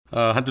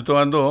한 주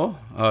동안도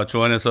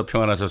주 안에서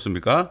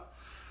평안하셨습니까?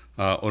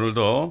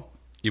 오늘도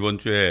이번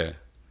주에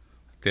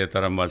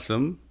되었다는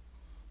말씀,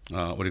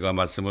 우리가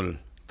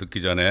말씀을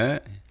듣기 전에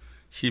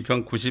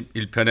시편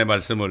 91편의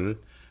말씀을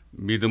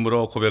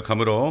믿음으로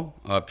고백함으로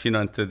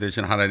피난처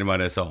되신 하나님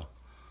안에서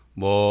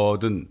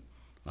모든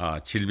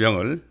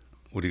질병을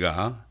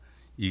우리가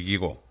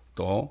이기고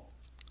또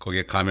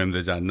거기에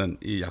감염되지 않는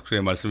이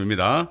약속의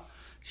말씀입니다.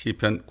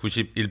 시편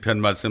 91편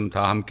말씀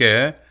다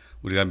함께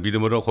우리가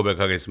믿음으로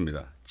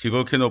고백하겠습니다.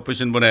 지극히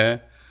높으신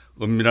분의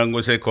은밀한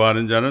곳에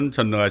거하는 자는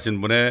전능하신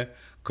분의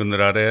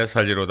그늘 아래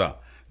살리로다.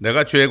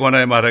 내가 주에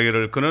관하여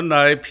말하기를 그는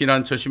나의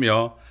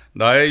피난처시며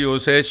나의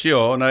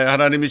요새시여 나의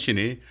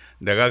하나님이시니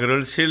내가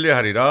그를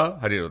신뢰하리라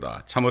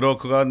하리로다. 참으로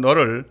그가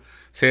너를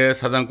새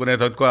사장꾼의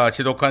덫과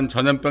지독한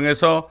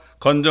전염병에서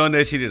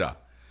건져내시리라.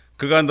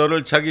 그가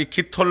너를 자기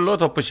깃털로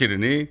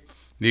덮으시리니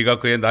네가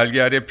그의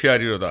날개 아래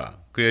피하리로다.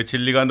 그의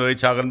진리가 너의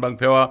작은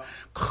방패와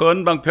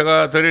큰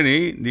방패가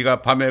되리니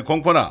네가 밤에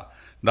공포나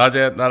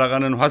낮에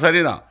날아가는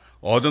화살이나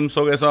어둠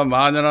속에서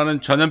만연하는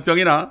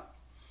전염병이나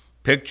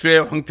백추에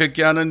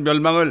황폐케 하는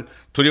멸망을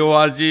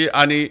두려워하지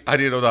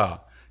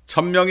아니하리로다.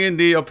 1000명이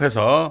네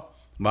옆에서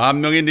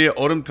 10,000명이 네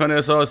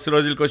오른편에서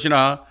쓰러질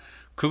것이나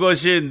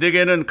그것이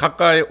네게는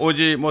가까이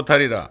오지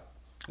못하리라.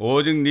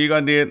 오직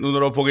네가 네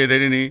눈으로 보게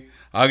되리니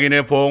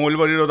악인의 보응을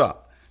버리로다.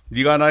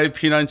 네가 나의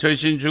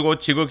피난처이신 주고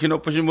지극히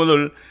높으신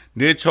분을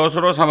네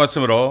처소로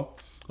삼았으므로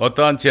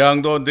어떠한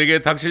재앙도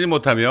네게 닥치지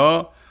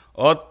못하며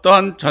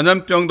어떠한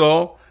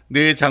전염병도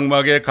네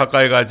장막에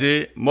가까이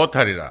가지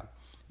못하리라.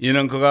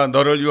 이는 그가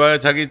너를 위하여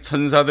자기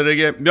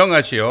천사들에게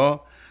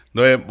명하시어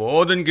너의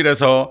모든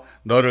길에서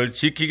너를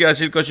지키게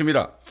하실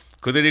것임이라.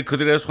 그들이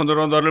그들의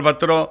손으로 너를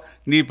받들어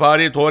네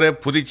발이 돌에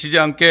부딪히지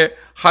않게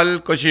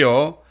할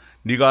것이요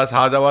네가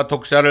사자와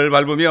독사를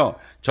밟으며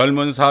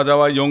젊은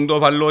사자와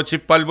용도 발로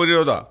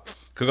짓밟으리로다.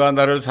 그가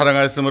나를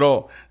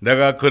사랑하였으므로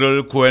내가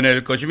그를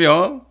구해낼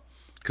것이며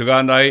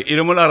그가 나의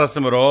이름을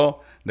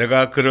알았으므로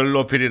내가 그를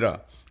높이리라.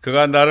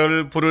 그가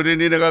나를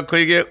부르리니 내가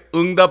그에게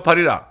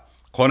응답하리라.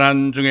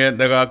 고난 중에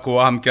내가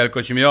그와 함께 할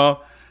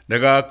것이며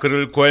내가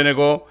그를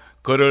구해내고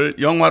그를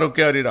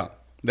영화롭게 하리라.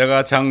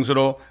 내가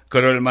장수로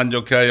그를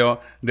만족케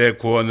하여 내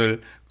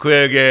구원을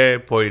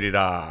그에게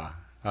보이리라.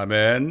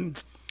 아멘.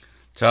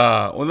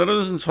 자,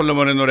 오늘은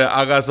솔로몬의 노래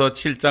아가서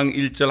 7장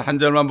 1절 한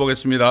절만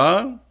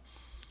보겠습니다.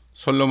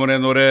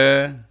 솔로몬의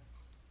노래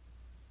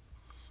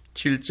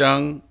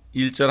 7장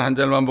 1절 한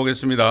절만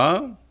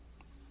보겠습니다.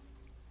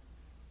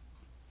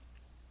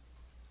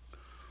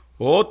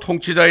 오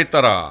통치자에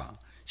따라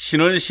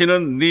신을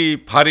신은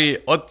네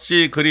발이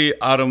어찌 그리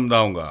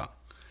아름다운가.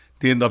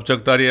 네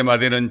넓적다리의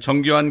마디는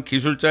정교한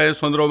기술자의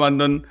손으로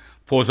만든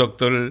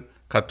보석들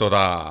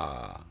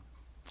같도다.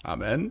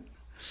 아멘.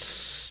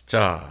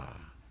 자,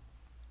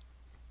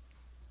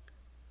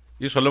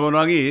 이 솔로몬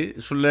왕이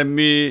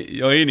술렘미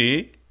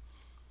여인이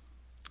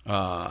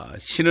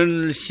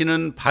신을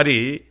신은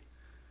발이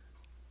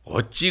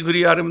어찌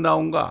그리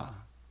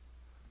아름다운가.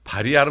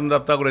 발이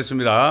아름답다고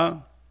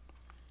그랬습니다.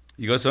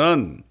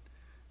 이것은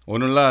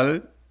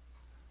오늘날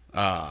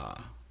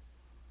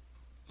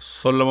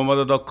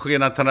솔로몬보다 더 크게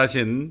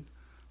나타나신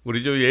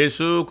우리 주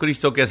예수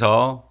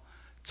그리스도께서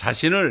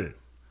자신을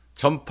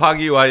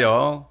전파하기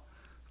위하여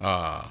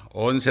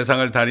온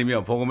세상을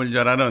다니며 복음을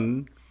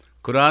전하는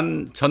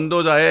그러한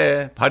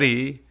전도자의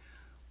발이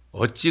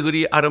어찌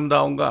그리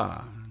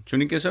아름다운가.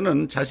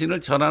 주님께서는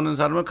자신을 전하는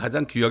사람을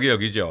가장 귀하게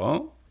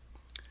여기죠.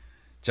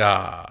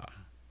 자,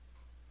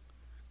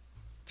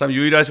 참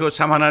유일하시고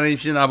참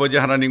하나님이신 아버지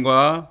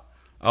하나님과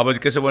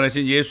아버지께서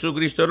보내신 예수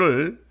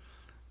그리스도를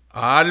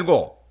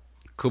알고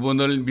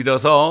그분을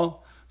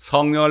믿어서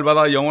성령을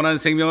받아 영원한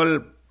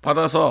생명을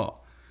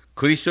받아서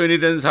그리스도인이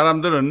된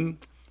사람들은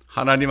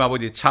하나님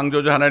아버지,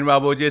 창조주 하나님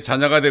아버지의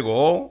자녀가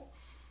되고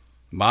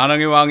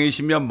만왕의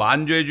왕이시며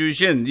만주의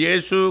주이신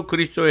예수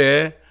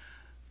그리스도의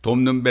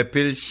돕는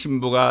배필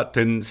신부가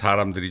된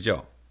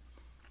사람들이죠.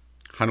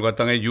 하늘과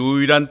땅의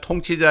유일한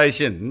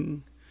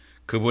통치자이신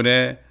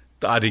그분의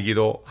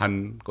딸이기도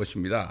한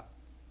것입니다.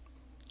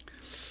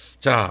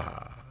 자,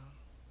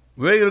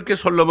 왜 이렇게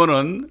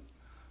솔로몬은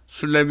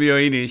술렘미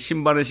여인이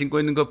신발을 신고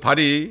있는 그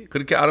발이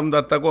그렇게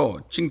아름답다고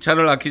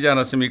칭찬을 아끼지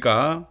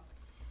않았습니까?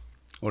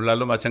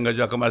 오늘날도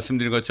마찬가지로 아까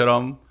말씀드린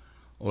것처럼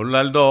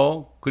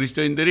오늘날도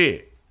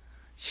그리스도인들이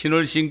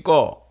신을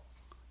신고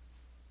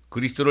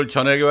그리스도를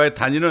전하기 위해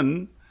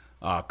다니는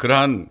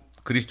그러한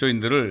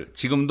그리스도인들을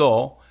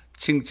지금도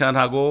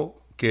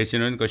칭찬하고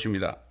계시는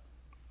것입니다.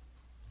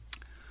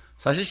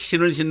 사실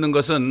신을 신는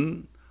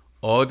것은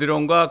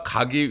어디론가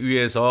가기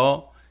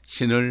위해서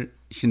신을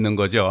신는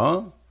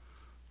거죠.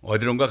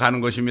 어디론가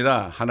가는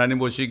것입니다. 하나님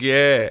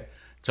보시기에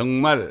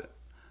정말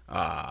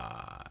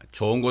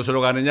좋은 곳으로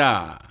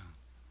가느냐,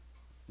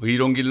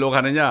 의로운 길로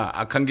가느냐,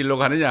 악한 길로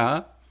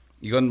가느냐,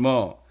 이건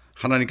뭐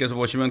하나님께서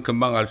보시면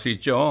금방 알 수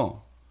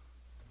있죠.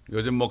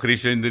 요즘 뭐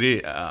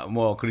그리스도인들이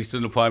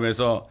그리스도인을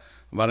포함해서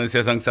많은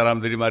세상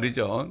사람들이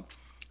말이죠.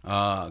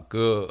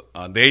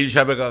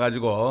 네일샵에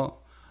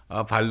가가지고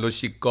발도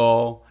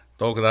씻고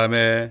또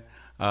그다음에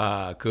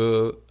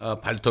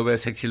발톱에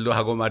색칠도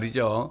하고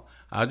말이죠.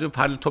 아주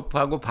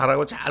발톱하고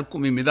발하고 잘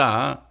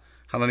꾸밉니다.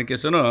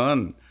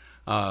 하나님께서는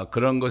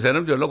그런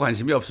것에는 별로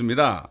관심이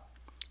없습니다.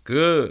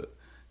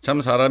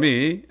 참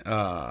사람이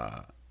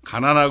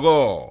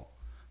가난하고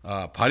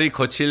발이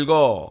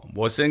거칠고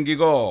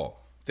못생기고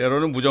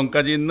때로는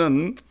무정까지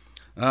있는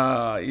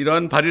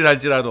이러한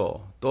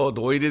발이랄지라도 또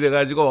노인이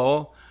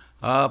돼가지고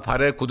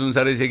발에 굳은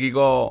살이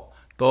새기고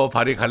또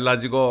발이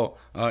갈라지고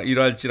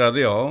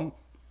이러할지라도요,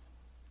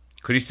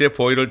 그리스도의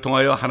보혈을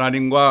통하여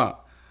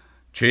하나님과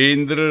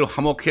죄인들을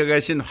화목해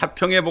계신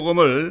화평의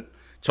복음을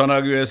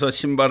전하기 위해서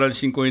신발을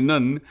신고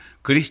있는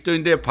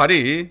그리스도인의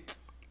발이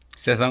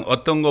세상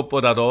어떤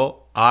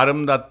것보다도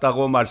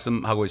아름답다고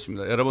말씀하고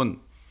있습니다. 여러분,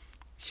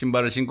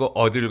 신발을 신고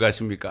어디를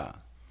가십니까?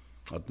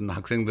 어떤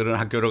학생들은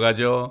학교로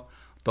가죠.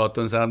 또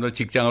어떤 사람들은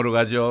직장으로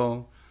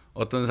가죠.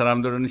 어떤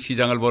사람들은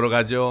시장을 보러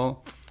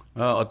가죠.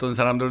 어떤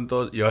사람들은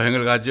또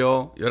여행을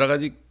가죠. 여러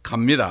가지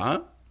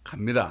갑니다.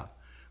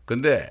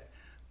 근데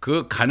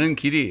그 가는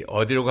길이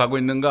어디로 가고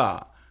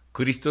있는가?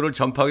 그리스도를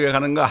전파하기 위해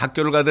가는가?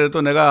 학교를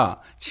가더라도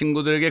내가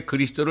친구들에게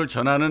그리스도를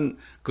전하는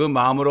그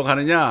마음으로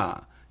가느냐?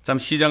 참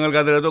시장을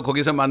가더라도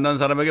거기서 만난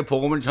사람에게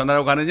복음을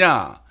전하려고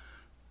가느냐?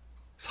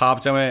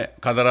 사업장에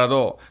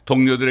가더라도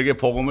동료들에게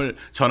복음을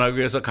전하기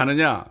위해서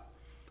가느냐?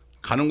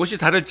 가는 곳이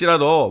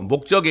다를지라도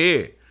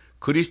목적이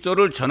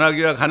그리스도를 전하기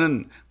위해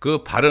가는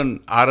그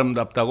발은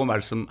아름답다고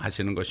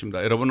말씀하시는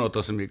것입니다. 여러분은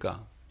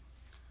어떻습니까?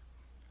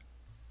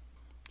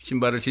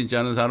 신발을 신지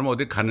않은 사람은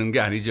어디 가는 게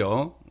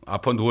아니죠.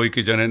 아파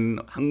누워있기 전에는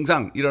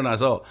항상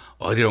일어나서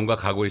어디론가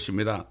가고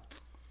있습니다.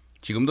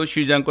 지금도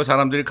쉬지 않고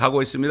사람들이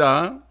가고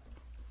있습니다.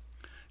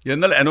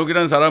 옛날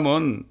에녹이라는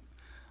사람은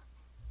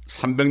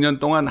 300년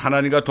동안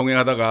하나님과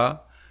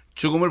동행하다가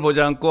죽음을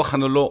보지 않고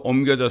하늘로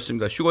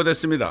옮겨졌습니다.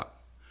 휴거됐습니다.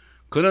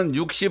 그는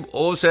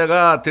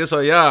 65세가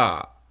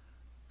돼서야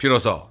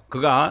비로소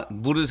그가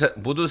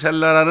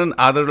무드셀라라는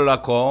아들을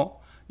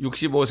낳고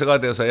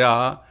 65세가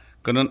돼서야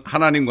그는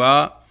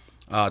하나님과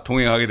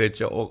동행하게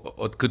됐죠.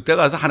 그때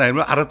가서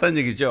하나님을 알았다는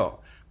얘기죠.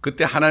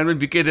 그때 하나님을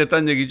믿게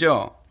됐다는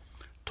얘기죠.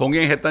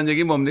 동행했다는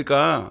얘기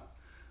뭡니까?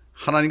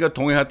 하나님과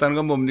동행했다는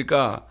건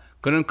뭡니까?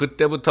 그는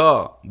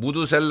그때부터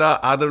무드셀라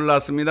아들을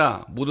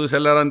낳았습니다.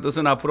 무드셀라라는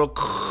뜻은 앞으로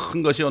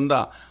큰 것이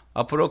온다.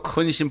 앞으로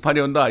큰 심판이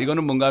온다.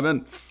 이거는 뭔가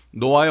하면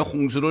노아의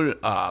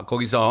홍수를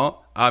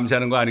거기서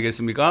암시하는 거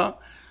아니겠습니까?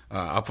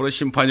 앞으로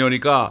심판이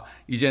오니까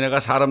이제 내가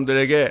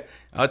사람들에게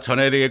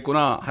전해야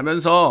되겠구나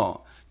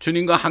하면서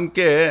주님과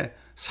함께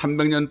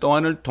 300년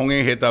동안을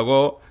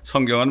동행했다고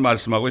성경은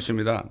말씀하고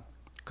있습니다.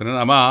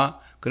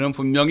 그는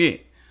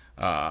분명히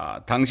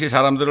당시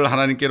사람들을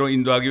하나님께로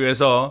인도하기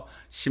위해서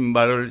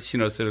신발을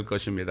신었을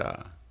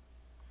것입니다.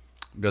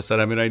 몇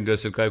사람이나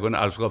인도했을까요? 그건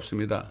알 수가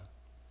없습니다.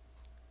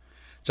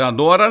 자,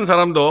 노아라는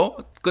사람도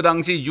그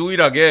당시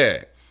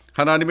유일하게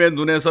하나님의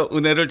눈에서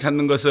은혜를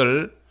찾는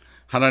것을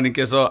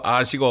하나님께서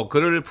아시고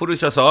그를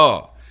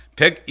부르셔서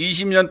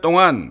 120년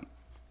동안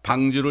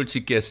방주를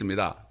짓게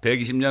했습니다.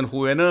 120년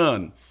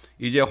후에는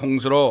이제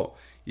홍수로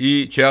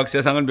이 죄악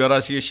세상을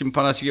멸하시기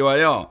심판하시기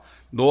위하여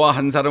노아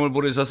한 사람을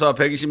부르셔서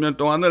 120년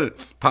동안을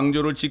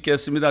방주를 짓게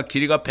했습니다.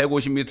 길이가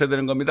 150m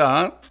되는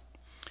겁니다.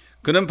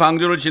 그는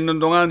방주를 짓는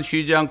동안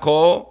쉬지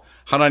않고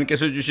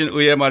하나님께서 주신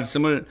의의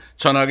말씀을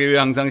전하기 위해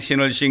항상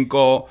신을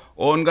신고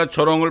온갖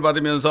조롱을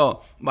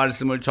받으면서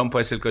말씀을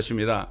전파했을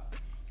것입니다.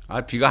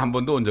 비가 한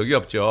번도 온 적이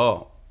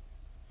없죠.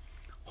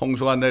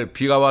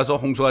 비가 와서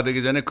홍수가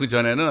되기 전에 그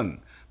전에는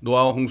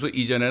노아와 홍수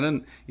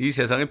이전에는 이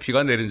세상에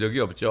비가 내린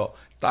적이 없죠.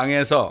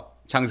 땅에서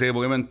창세기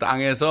보면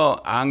땅에서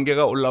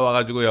안개가 올라와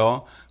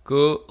가지고요,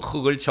 그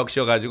흙을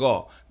적셔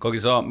가지고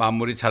거기서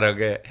만물이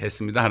자라게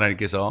했습니다.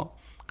 하나님께서.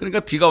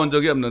 그러니까 비가 온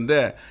적이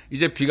없는데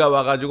이제 비가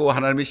와 가지고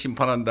하나님이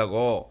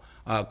심판한다고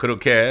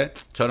그렇게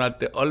전할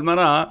때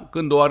얼마나 그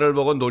노아를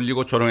보고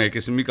놀리고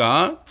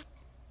조롱했겠습니까?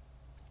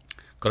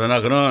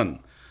 그러나 그는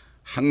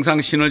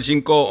항상 신을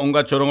신고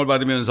온갖 조롱을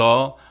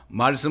받으면서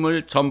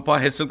말씀을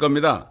전파했을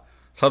겁니다.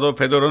 사도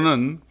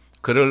베드로는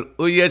그를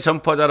의의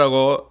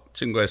전파자라고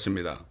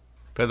증거했습니다.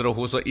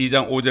 베드로후서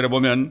 2장 5절에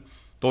보면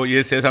또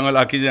옛 세상을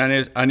아끼지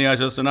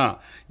아니하셨으나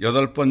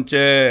여덟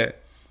번째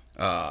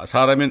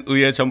사람인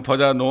의의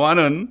전파자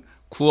노아는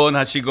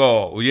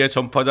구원하시고 의의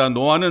전파자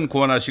노아는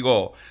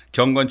구원하시고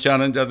경건치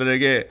않은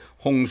자들에게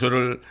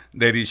홍수를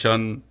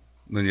내리셨느니라.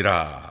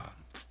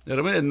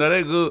 여러분,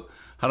 옛날에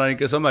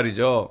하나님께서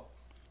말이죠,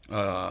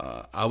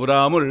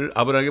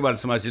 아브라함에게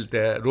말씀하실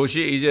때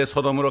롯이 이제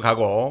소돔으로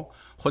가고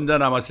혼자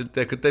남았을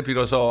때 그때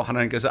비로소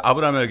하나님께서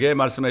아브라함에게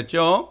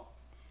말씀했죠.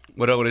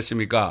 뭐라고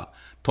그랬습니까?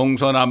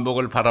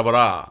 동서남북을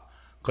바라보라.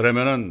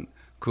 그러면은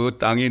그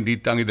땅이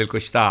네 땅이 될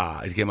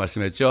것이다. 이렇게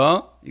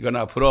말씀했죠. 이건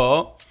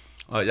앞으로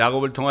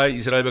야곱을 통하여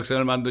이스라엘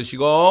백성을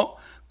만드시고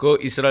그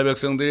이스라엘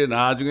백성들이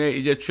나중에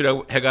이제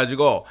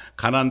출애굽해가지고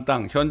가나안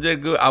땅, 현재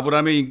그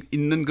아브라함이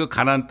있는 그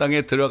가나안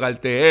땅에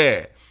들어갈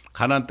때에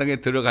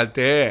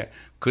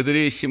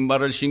그들이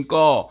신발을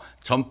신고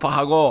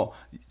전파하고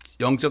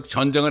영적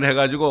전쟁을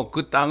해가지고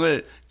그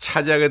땅을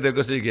차지하게 될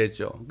것을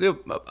얘기했죠.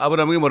 그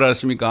아브라함에게 뭐라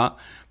했습니까?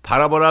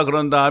 바라보라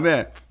그런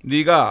다음에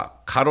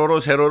네가 가로로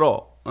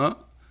세로로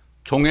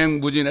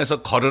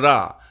종횡무진해서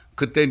걸으라.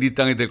 그때 네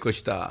땅이 될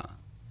것이다.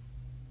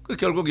 그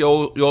결국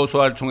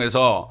여호수아를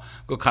통해서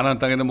그 가나안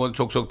땅에 있는 모든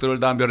족속들을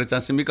다 멸했지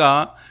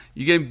않습니까?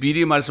 이게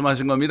미리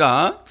말씀하신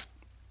겁니다.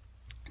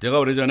 제가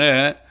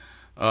오래전에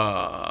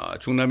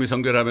중남미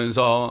선교를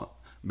하면서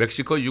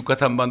멕시코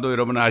유카탄 반도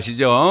여러분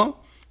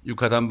아시죠?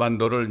 유카탄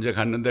반도를 이제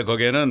갔는데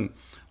거기에는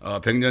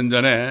 100년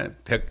전에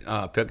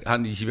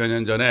한 20여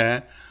년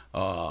전에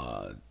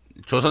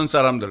조선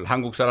사람들,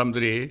 한국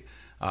사람들이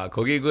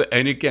거기 그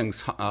애니깽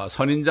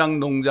선인장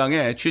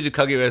농장에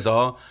취직하기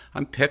위해서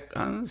한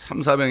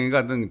 3, 400인가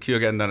같은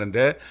기억이 안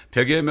나는데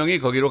 100여 명이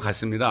거기로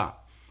갔습니다.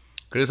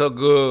 그래서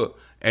그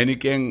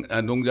애니깽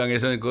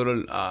농장에서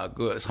그거를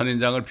그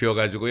선인장을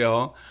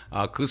비워가지고요,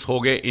 그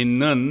속에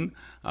있는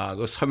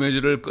그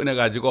섬유질을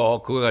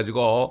꺼내가지고 그거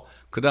가지고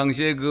그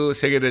당시에 그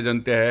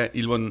세계대전 때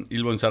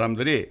일본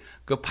사람들이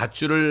그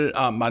밧줄을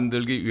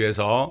만들기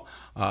위해서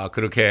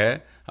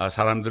그렇게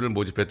사람들을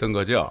모집했던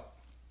거죠.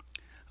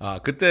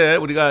 그때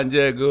우리가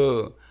이제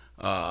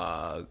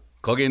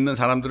거기 있는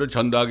사람들을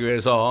전도하기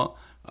위해서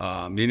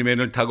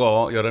미니맨을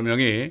타고 여러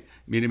명이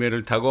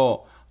미니맨을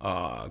타고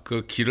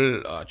그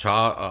길을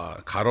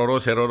가로로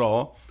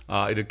세로로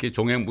이렇게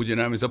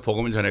종횡무진하면서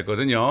복음을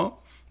전했거든요.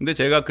 근데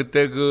제가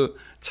그때 그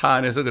차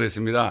안에서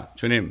그랬습니다.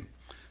 주님,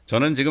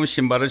 저는 지금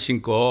신발을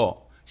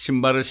신고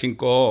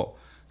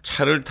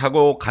차를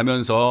타고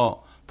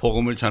가면서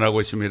복음을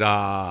전하고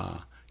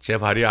있습니다. 제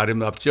발이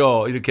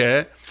아름답죠?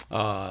 이렇게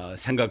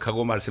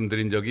생각하고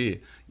말씀드린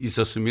적이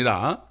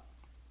있었습니다.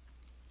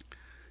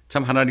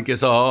 참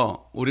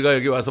하나님께서 우리가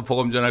여기 와서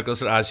복음 전할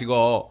것을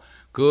아시고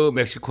그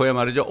멕시코에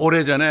말이죠,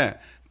 오래전에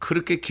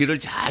그렇게 길을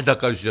잘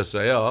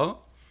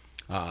닦아주셨어요.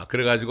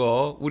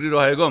 그래가지고 우리로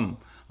하여금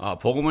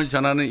복음을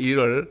전하는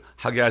일을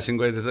하게 하신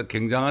것에 대해서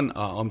굉장한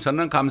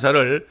엄청난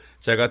감사를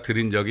제가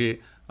드린 적이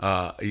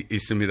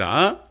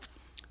있습니다.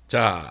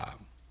 자,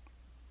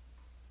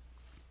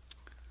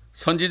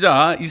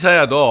 선지자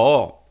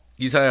이사야도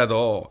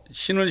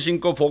신을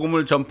신고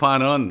복음을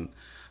전파하는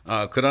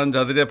그런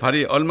자들의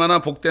발이 얼마나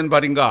복된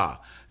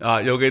발인가,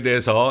 여기에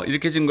대해서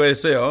이렇게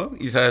증거했어요.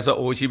 이사야서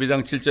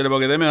 52장 7절에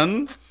보게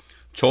되면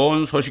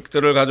좋은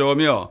소식들을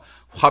가져오며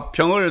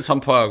화평을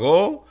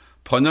선포하고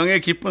번영의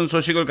기쁜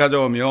소식을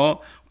가져오며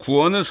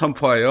구원을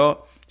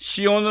선포하여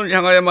시온을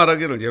향하여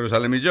말하기를,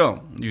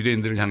 예루살렘이죠,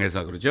 유대인들을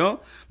향해서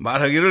그러죠,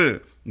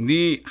 말하기를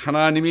네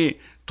하나님이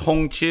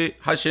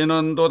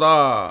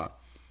통치하시는도다,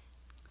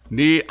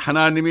 네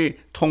하나님이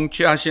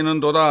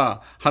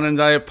통치하시는도다 하는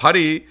자의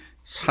발이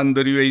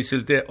산들 위에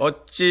있을 때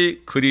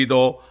어찌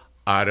그리도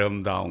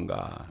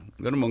아름다운가.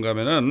 이거는 뭔가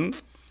하면은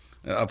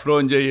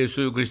앞으로 이제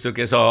예수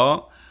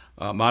그리스도께서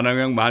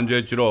만왕형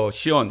만주의 주로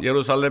시온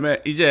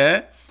예루살렘에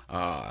이제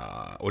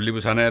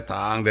올리브산에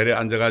딱 내려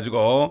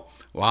앉아가지고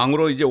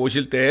왕으로 이제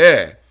오실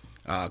때에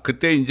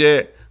그때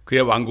이제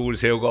그의 왕국을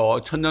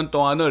세우고 1000년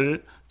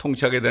동안을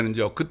통치하게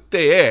되는죠.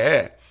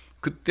 그때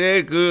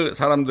그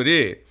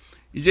사람들이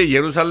이제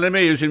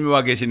예루살렘에 예수님이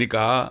와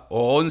계시니까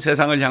온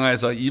세상을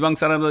향하여서, 이방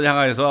사람들을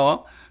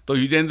향하여서, 또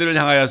유대인들을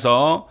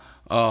향하여서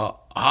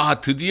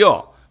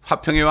드디어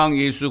화평의 왕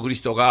예수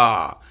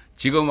그리스도가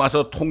지금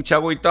와서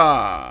통치하고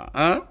있다.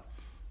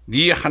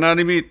 네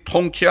하나님이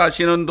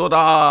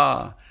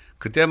통치하시는도다.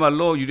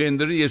 그때말로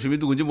유대인들은 예수님이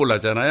누군지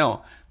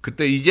몰랐잖아요.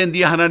 그때 이제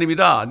네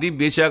하나님이다, 네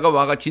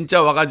메시아가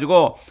진짜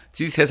와가지고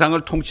이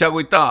세상을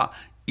통치하고 있다,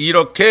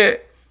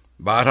 이렇게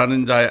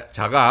말하는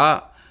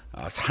자가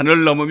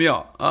산을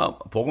넘으며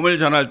복음을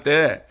전할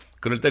때,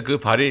 그럴 때 그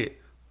발이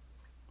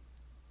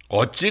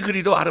어찌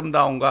그리도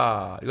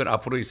아름다운가. 이건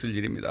앞으로 있을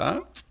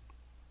일입니다.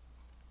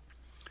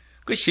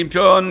 그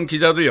시편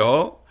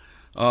기자도요,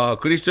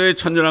 그리스도의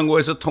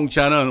천년왕국에서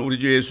통치하는 우리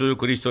주 예수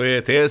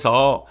그리스도에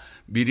대해서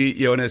미리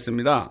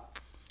예언했습니다.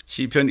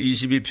 시편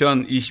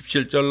 22편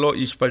 27절로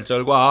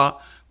 28절과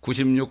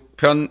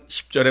 96편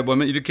 10절에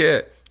보면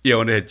이렇게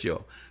예언을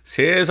했죠.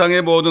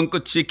 세상의 모든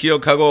끝이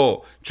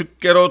기억하고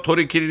주께로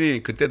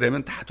돌이키리니, 그때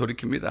되면 다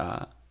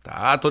돌이킵니다.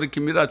 다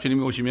돌이킵니다.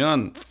 주님이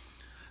오시면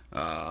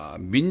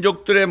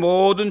민족들의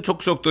모든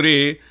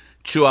족속들이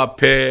주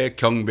앞에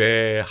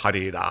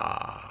경배하리라.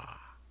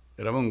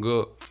 여러분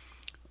그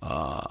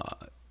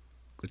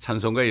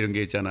찬송가 이런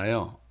게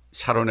있잖아요.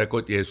 샤론의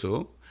꽃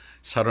예수,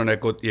 샤론의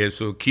꽃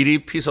예수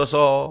길이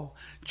피서서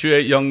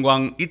주의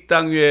영광 이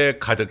땅 위에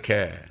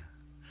가득해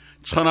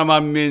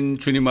천하만민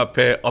주님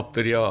앞에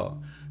엎드려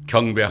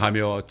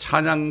경배하며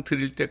찬양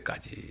드릴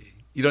때까지,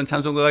 이런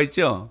찬송가가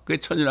있죠. 그게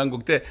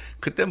천년왕국 때,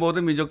 그때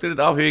모든 민족들이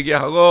다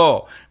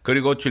회개하고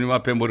그리고 주님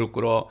앞에 무릎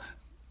꿇어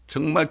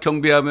정말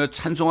경배하며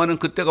찬송하는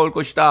그때가 올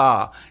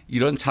것이다,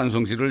 이런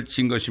찬송시를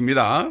진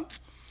것입니다.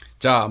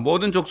 자,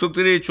 모든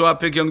족속들이 주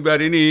앞에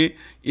경배하리니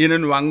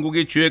이는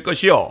왕국이 주의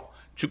것이요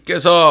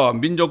주께서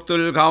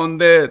민족들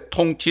가운데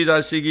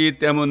통치자시기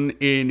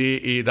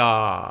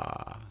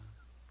때문이니이다.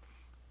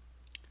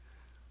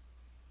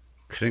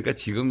 그러니까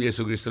지금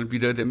예수 그리스도를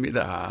믿어야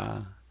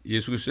됩니다.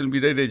 예수 그리스도를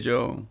믿어야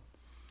되죠.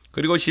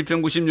 그리고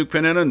시편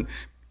 96편에는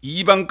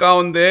이방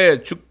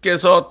가운데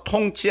주께서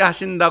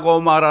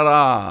통치하신다고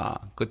말하라.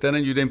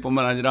 그때는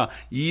유대인뿐만 아니라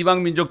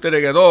이방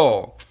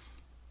민족들에게도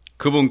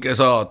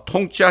그분께서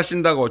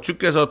통치하신다고,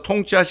 주께서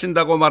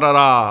통치하신다고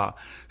말하라.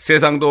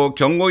 세상도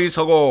경고히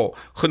서고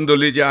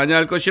흔들리지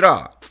아니할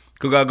것이라.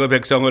 그가 그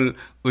백성을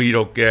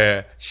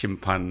의롭게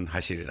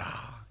심판하시리라.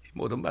 이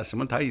모든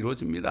말씀은 다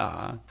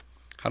이루어집니다.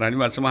 하나님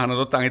말씀은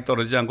하나도 땅에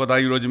떨어지지 않고 다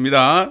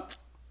이루어집니다.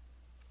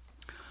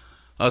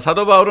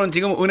 사도 바울은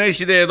지금 은혜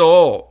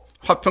시대에도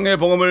화평의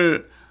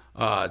복음을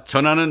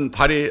전하는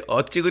발이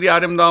어찌 그리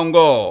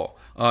아름다운고,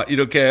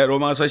 이렇게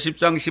로마서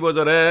 10장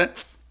 15절에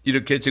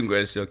이렇게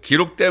증거했어요.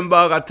 기록된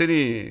바와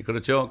같으니,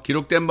 그렇죠?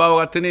 기록된 바와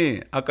같으니,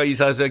 아까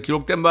이사야서에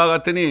기록된 바와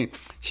같으니,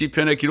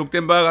 시편에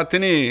기록된 바와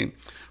같으니,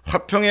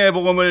 화평의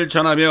복음을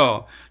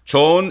전하며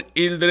좋은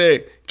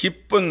일들의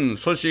기쁜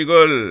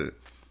소식을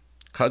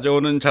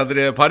가져오는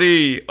자들의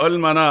발이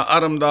얼마나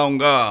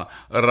아름다운가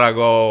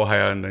라고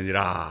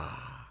하였느니라.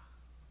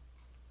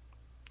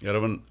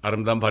 여러분,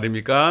 아름다운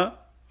발입니까?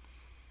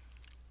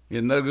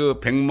 옛날 그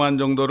 100만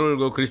정도를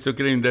그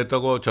그리스도께로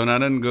인도했다고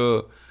전하는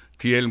그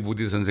D.L.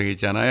 무디 선생이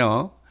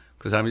있잖아요.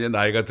 그 사람이 이제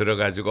나이가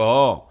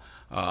들어가지고,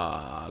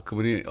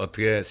 그분이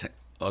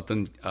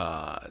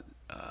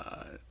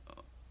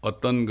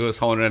어떤 그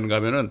서원을 했는가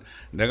하면은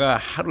내가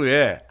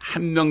하루에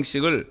한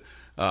명씩을,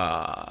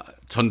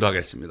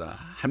 전도하겠습니다.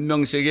 한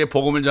명씩에게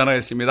복음을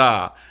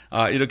전하겠습니다.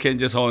 이렇게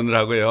이제 서원을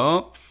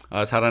하고요.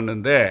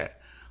 살았는데,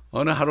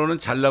 어느 하루는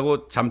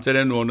잘라고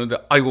잠자리에 누웠는데,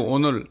 아이고,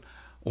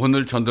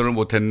 오늘 전도를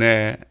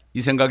못했네.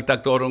 이 생각이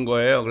딱 떠오른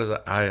거예요. 그래서,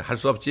 할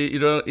수 없지.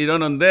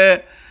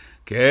 이러는데,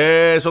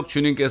 계속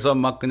주님께서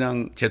막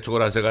그냥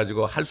재촉을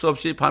하셔가지고 할 수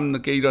없이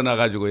밤늦게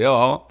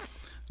일어나가지고요.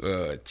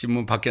 집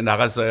문 밖에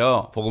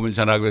나갔어요. 복음을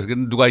전하기 위해서.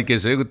 근데 누가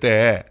있겠어요,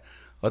 그때?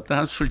 어떤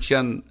한 술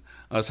취한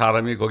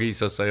사람이 거기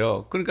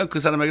있었어요. 그러니까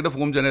그 사람에게도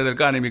복음 전해야 될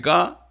거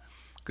아닙니까?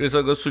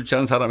 그래서 그 술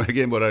취한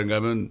사람에게 뭐라는가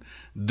하면,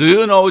 Do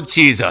you know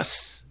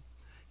Jesus?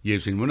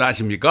 예수님은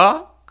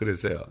아십니까?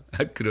 그랬어요.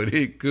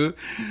 그러니 그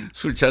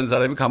술 취한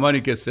사람이 가만히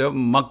있겠어요?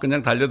 막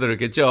그냥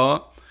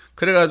달려들었겠죠?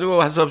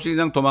 그래가지고 할 수 없이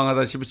그냥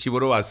도망하다시피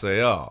집으로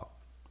왔어요.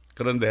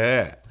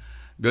 그런데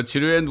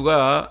며칠 후에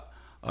누가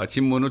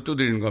집 문을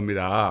두드리는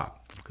겁니다.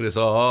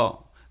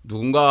 그래서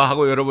누군가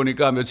하고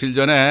열어보니까 며칠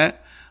전에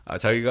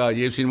자기가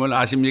예수님을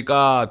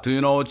아십니까? Do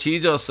you know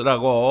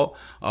Jesus?라고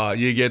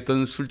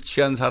얘기했던 술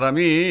취한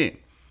사람이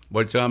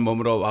멀쩡한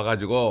몸으로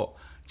와가지고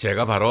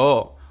제가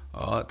바로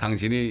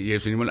당신이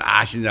예수님을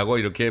아시냐고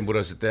이렇게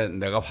물었을 때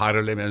내가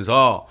화를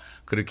내면서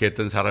그렇게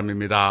했던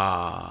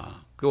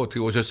사람입니다. 그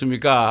어떻게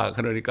오셨습니까?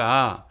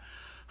 그러니까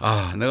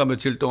내가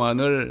며칠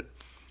동안을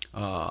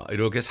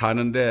이렇게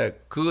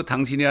사는데 그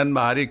당신이 한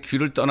말이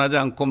귀를 떠나지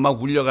않고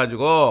막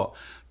울려가지고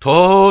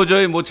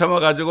도저히 못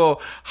참아가지고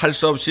할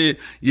수 없이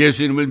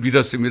예수님을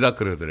믿었습니다.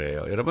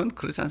 그러더래요. 여러분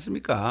그렇지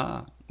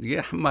않습니까? 이게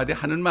한마디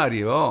하는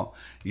말이요.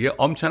 이게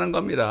엄청난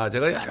겁니다.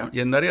 제가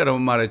옛날에 여러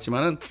번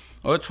말했지만은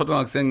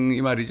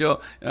초등학생이 말이죠.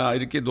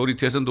 이렇게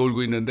놀이터에서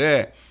놀고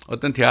있는데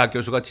어떤 대학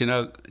교수가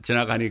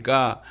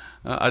지나가니까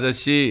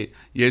아저씨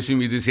예수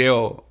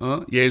믿으세요.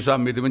 예수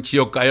안 믿으면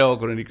지옥 가요.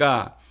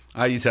 그러니까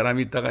이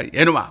사람이 있다가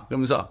얘놈아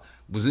그러면서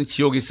무슨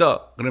지옥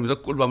있어?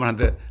 그러면서 꿀밤을 한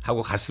대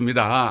하고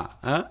갔습니다.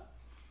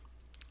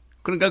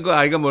 그러니까 그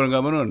아이가 뭐라는가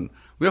하면은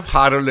왜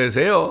화를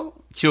내세요?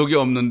 지옥이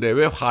없는데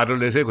왜 화를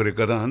내세요?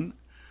 그랬거든.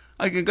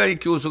 그러니까 이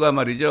교수가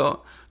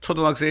말이죠.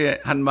 초등학생이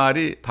한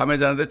말이 밤에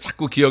자는데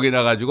자꾸 기억이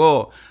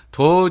나가지고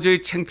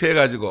도저히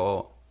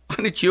창피해가지고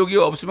아니 지옥이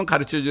없으면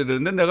가르쳐줘야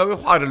되는데 내가 왜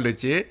화를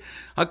냈지?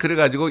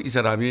 그래가지고 이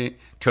사람이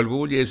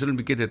결국 예수를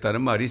믿게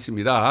됐다는 말이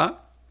있습니다.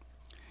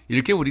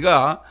 이렇게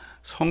우리가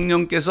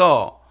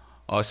성령께서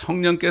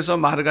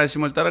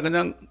말하심을 따라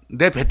그냥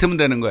내뱉으면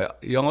되는 거예요.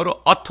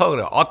 영어로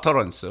그래요.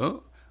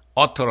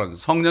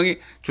 성령이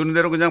주는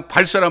대로 그냥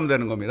발설하면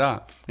되는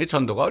겁니다. 이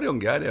전도가 어려운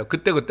게 아니에요.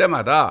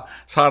 그때마다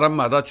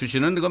사람마다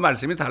주시는 그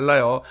말씀이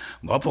달라요.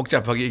 뭐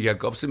복잡하게 얘기할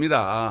거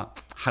없습니다.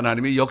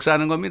 하나님이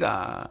역사하는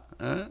겁니다.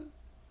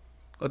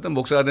 어떤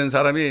목사가 된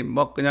사람이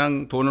뭐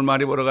그냥 돈을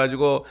많이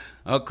벌어가지고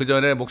그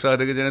전에 목사가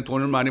되기 전에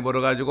돈을 많이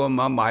벌어가지고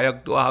막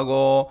마약도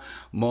하고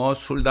뭐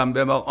술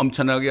담배 막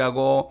엄청나게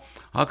하고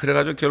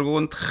그래가지고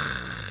결국은 다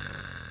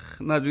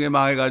나중에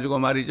망해가지고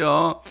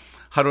말이죠.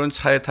 하루는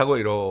차에 타고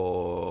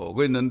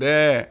이러고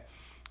있는데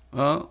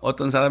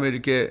어떤 사람이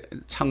이렇게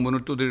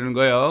창문을 두드리는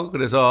거예요.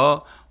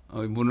 그래서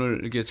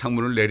이렇게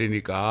창문을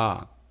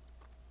내리니까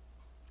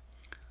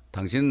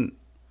당신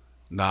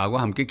나하고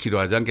함께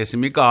기도하지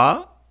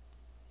않겠습니까?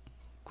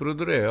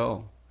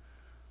 그러더래요.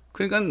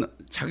 그러니까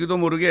자기도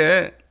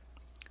모르게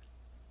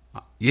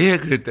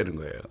그랬다는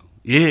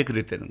거예요.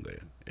 그랬다는 거예요.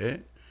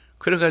 예?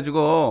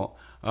 그래가지고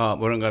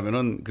뭐란가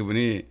하면은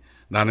그분이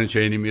나는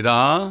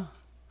죄인입니다.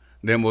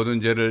 내 모든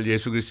죄를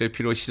예수 그리스도의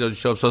피로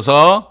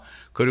씻어주시옵소서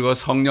그리고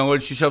성령을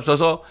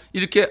주시옵소서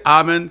이렇게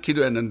아멘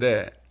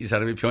기도했는데 이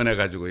사람이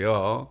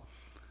변해가지고요.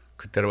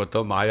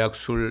 그때로부터 마약,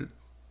 술,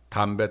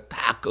 담배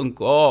다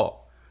끊고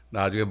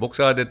나중에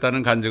목사가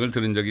됐다는 간증을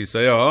들은 적이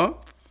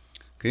있어요.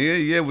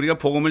 이게 우리가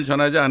복음을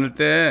전하지 않을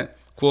때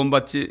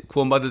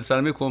구원받을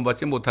사람이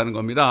구원받지 못하는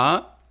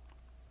겁니다.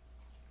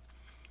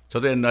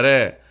 저도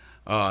옛날에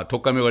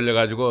독감에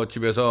걸려가지고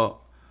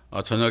집에서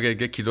저녁에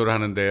이렇게 기도를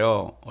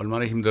하는데요.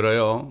 얼마나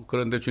힘들어요.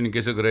 그런데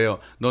주님께서 그래요.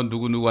 넌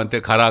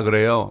누구한테 가라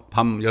그래요.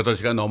 밤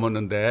 8시가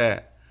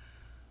넘었는데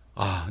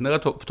내가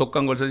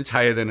독감 걸려서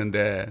자야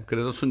되는데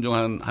그래서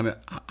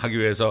순종하기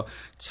위해서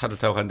차를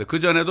타고 갔는데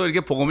그전에도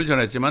이렇게 복음을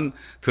전했지만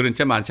들은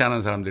채 많지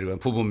않은 사람들이거든요.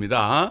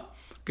 부부입니다.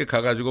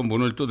 가가지고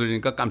문을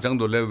두드리니까 깜짝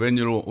놀래요.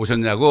 웬일로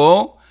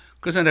오셨냐고.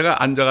 그래서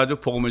내가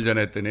앉아가지고 복음을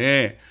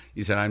전했더니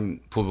이 사람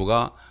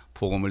부부가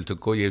복음을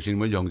듣고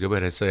예수님을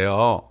영접을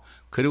했어요.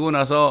 그리고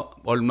나서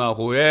얼마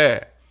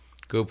후에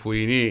그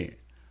부인이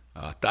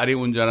딸이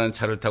운전하는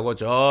차를 타고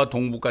저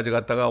동부까지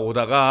갔다가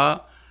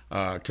오다가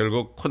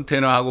결국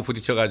컨테이너하고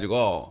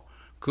부딪혀가지고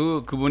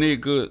그분이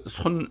그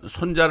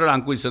손자를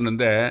안고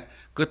있었는데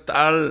그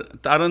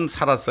딸은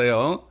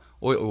살았어요.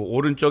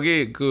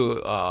 오른쪽이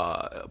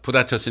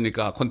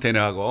부딪혔으니까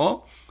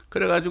컨테이너하고.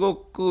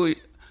 그래가지고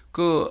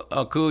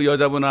그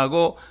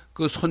여자분하고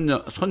그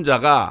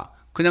손자가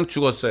그냥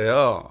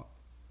죽었어요.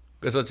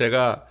 그래서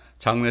제가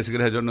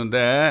장례식을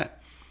해줬는데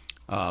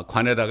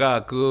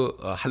관에다가 그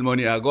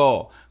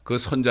할머니하고 그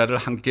손자를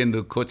함께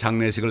넣고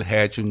장례식을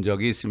해준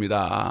적이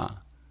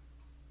있습니다.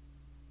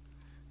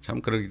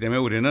 참 그렇기 때문에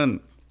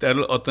우리는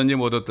때를 어떤지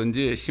못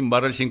어떤지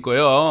신발을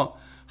신고요.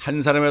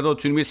 한 사람에도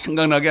주님이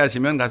생각나게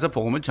하시면 가서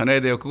복음을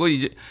전해야 돼요. 그거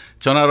이제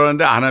전하러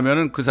하는데 안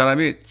하면은 그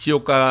사람이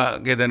지옥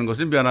가게 되는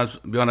것을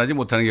면하지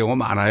못하는 경우가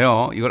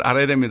많아요. 이걸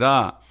알아야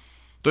됩니다.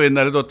 또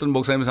옛날에도 어떤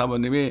목사님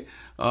사모님이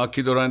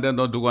기도를 하는데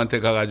너 누구한테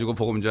가가지고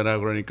복음 전하라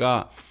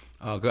그러니까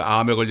그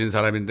암에 걸린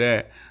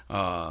사람인데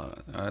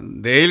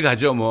내일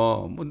가죠.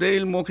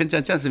 내일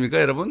괜찮지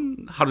않습니까 여러분?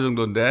 하루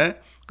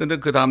정도인데. 근데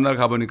그 다음날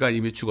가보니까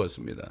이미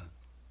죽었습니다.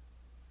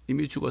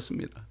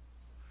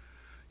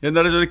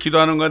 옛날에 저희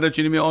기도하는 가운데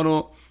주님이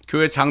어느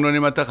교회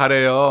장로님한테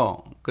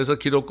가래요. 그래서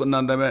기도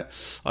끝난 다음에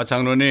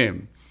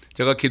장로님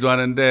제가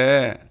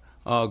기도하는데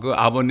그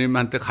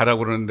아버님한테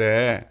가라고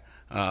그러는데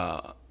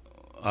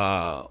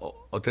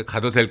어떻게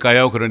가도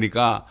될까요?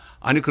 그러니까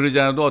아니 그러지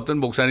않아도 어떤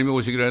목사님이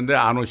오시기로 했는데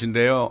안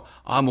오신대요.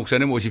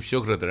 목사님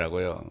오십시오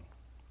그러더라고요.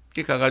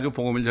 가가지고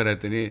복음을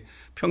전했더니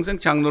평생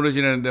장로를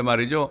지내는데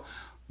말이죠.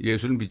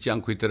 예수를 믿지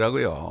않고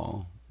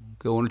있더라고요.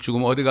 오늘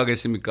죽으면 어디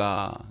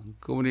가겠습니까?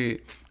 그분이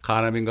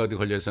가난인가 어디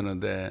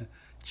걸렸었는데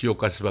지옥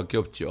갈 수밖에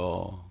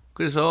없죠.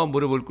 그래서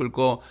무릎을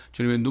꿇고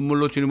주님의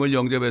눈물로 주님을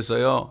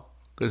영접했어요.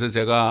 그래서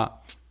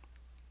제가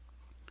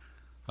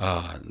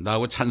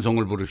나하고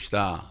찬송을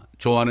부릅시다.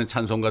 좋아하는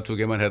찬송가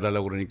 2개만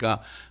해달라고 그러니까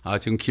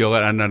지금 기억이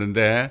안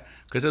나는데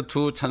그래서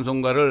 2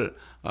 찬송가를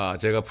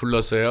제가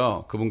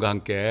불렀어요. 그분과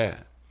함께.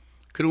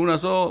 그러고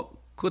나서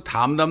그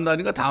다음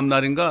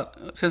날인가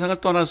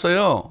세상을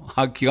떠났어요.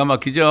 기가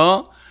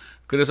막히죠?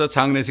 그래서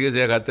장례식에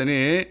제가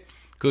갔더니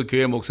그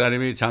교회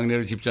목사님이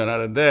장례를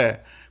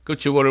집전하는데 그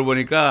주보를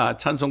보니까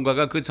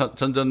찬송가가 그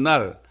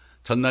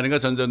전날인가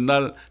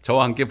전전날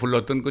저와 함께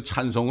불렀던 그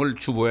찬송을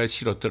주보에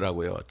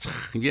실었더라고요. 참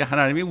이게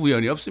하나님이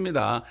우연이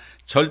없습니다.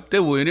 절대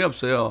우연이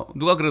없어요.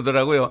 누가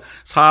그러더라고요.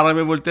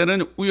 사람이 볼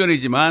때는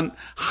우연이지만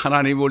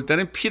하나님이 볼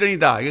때는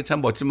필연이다. 이게 참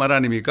멋진 말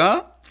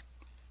아닙니까?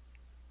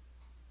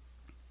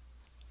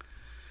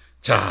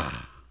 자,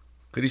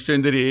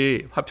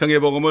 그리스도인들이 화평의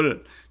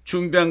복음을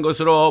준비한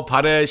것으로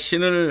발에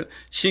신을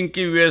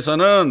신기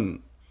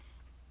위해서는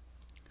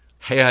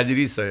해야 할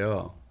일이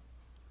있어요.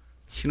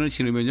 신을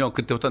신으면요,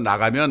 그때부터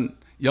나가면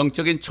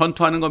영적인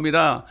전투하는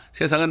겁니다.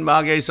 세상은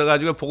마귀에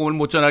있어가지고 복음을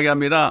못 전하게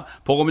합니다.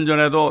 복음을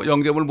전해도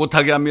영접을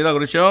못하게 합니다.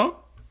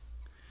 그렇죠?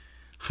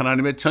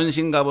 하나님의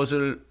전신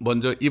갑옷을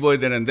먼저 입어야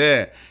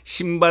되는데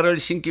신발을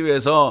신기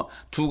위해서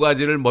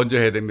 2가지를 먼저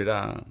해야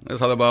됩니다.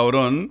 사도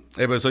바울은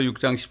에베소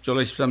 6장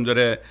 10절로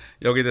 13절에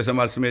여기에 대해서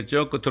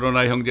말씀했죠. 끝으로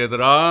나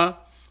형제들아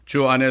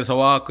주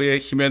안에서와 그의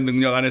힘의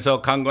능력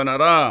안에서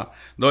강건하라.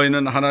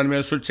 너희는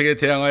하나님의 술책에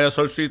대항하여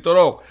설 수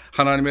있도록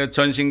하나님의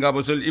전신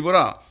갑옷을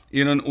입으라.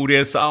 이는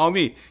우리의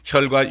싸움이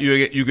혈과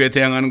육에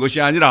대항하는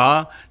것이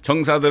아니라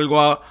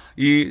정사들과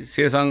이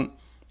세상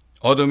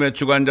어둠의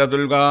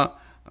주관자들과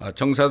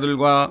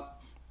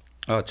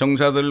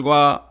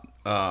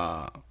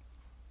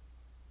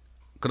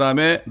그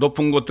다음에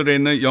높은 곳들에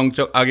있는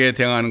영적 악에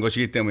대항하는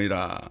것이기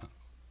때문이라.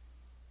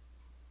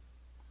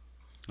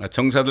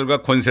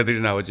 정사들과 권세들이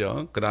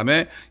나오죠. 그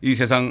다음에 이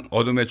세상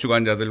어둠의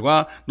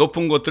주관자들과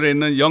높은 곳들에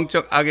있는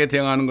영적 악에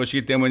대항하는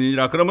것이기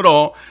때문이라.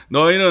 그러므로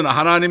너희는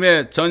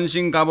하나님의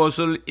전신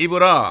갑옷을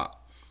입으라.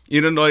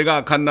 이는 너희가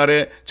악한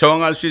날에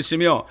저항할 수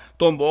있으며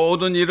또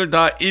모든 일을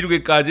다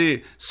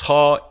이루기까지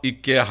서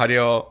있게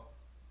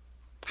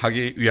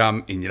하기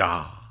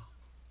위함이니라.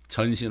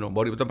 전신으로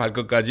머리부터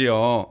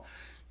발끝까지요.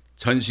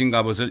 전신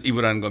갑옷을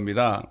입으라는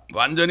겁니다.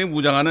 완전히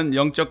무장하는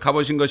영적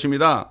갑옷인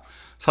것입니다.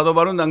 사도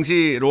바울은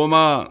당시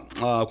로마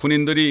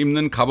군인들이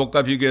입는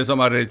갑옷과 비교해서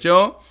말을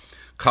했죠.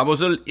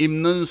 갑옷을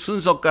입는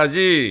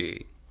순서까지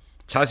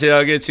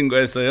자세하게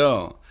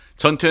증거했어요.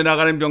 전투에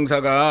나가는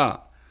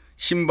병사가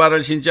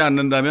신발을 신지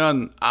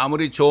않는다면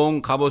아무리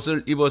좋은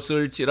갑옷을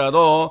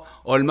입었을지라도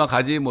얼마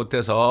가지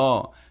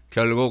못해서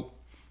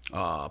결국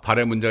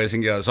발에 문제가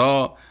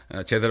생겨서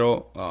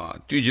제대로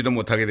뛰지도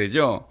못하게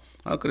되죠.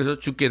 그래서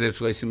죽게 될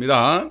수가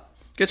있습니다.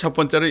 첫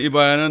번째로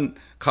입어야 하는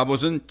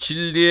갑옷은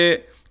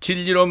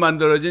진리로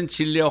만들어진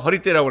진리의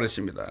허리띠라고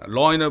그랬습니다.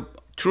 Loin of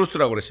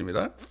Truth라고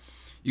그랬습니다.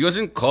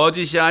 이것은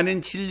거짓이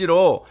아닌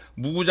진리로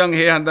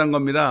무장해야 한다는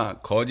겁니다.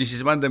 거짓이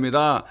있으면 안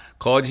됩니다.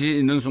 거짓이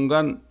있는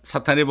순간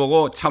사탄이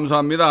보고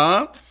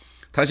참소합니다.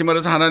 다시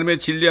말해서 하나님의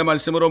진리의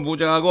말씀으로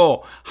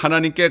무장하고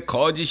하나님께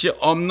거짓이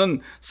없는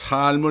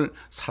삶을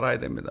살아야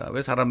됩니다.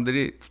 왜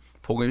사람들이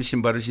복음의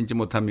신발을 신지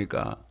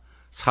못합니까?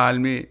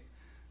 삶이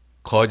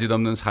거짓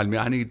없는 삶이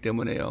아니기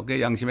때문에요.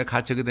 그게 양심에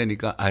갇히게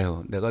되니까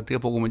내가 어떻게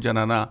복음을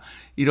전하나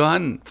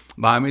이러한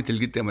마음이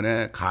들기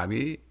때문에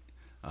감히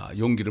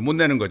용기를 못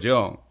내는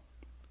거죠.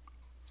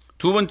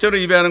 두 번째로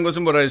입어야 하는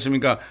것은 뭐라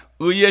했습니까?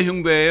 의의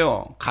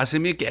흉배예요.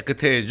 가슴이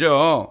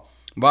깨끗해야죠.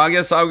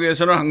 마귀와 싸우기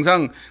위해서는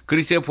항상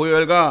그리스도의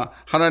보혈과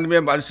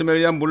하나님의 말씀에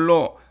의한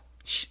물로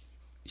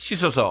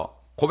씻어서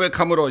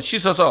고백함으로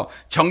씻어서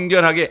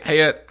정결하게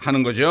해야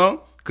하는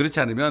거죠.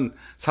 그렇지 않으면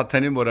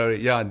사탄이 뭐라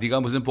그래? 야,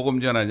 네가 무슨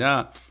복음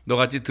전하냐?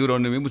 너같이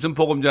더러운 놈이 무슨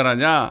복음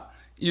전하냐?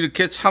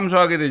 이렇게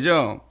참소하게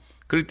되죠.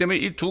 그렇기 때문에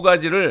이 두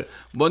가지를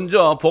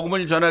먼저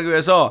복음을 전하기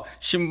위해서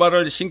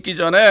신발을 신기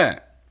전에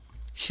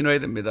신어야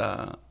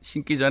됩니다.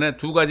 신기 전에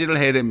두 가지를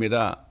해야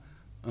됩니다.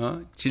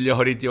 진리의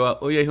허리띠와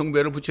의의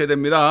흉배를 붙여야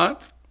됩니다.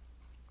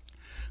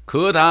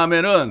 그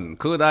다음에는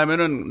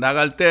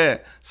나갈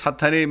때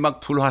사탄이 막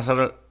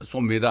불화살을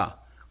쏩니다.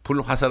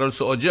 불화살을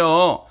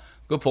쏘죠.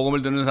 그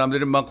복음을 듣는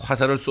사람들이 막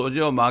화살을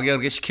쏘죠. 마귀가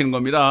그렇게 시키는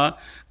겁니다.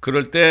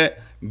 그럴 때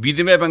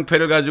믿음의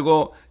방패를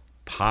가지고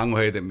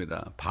방어해야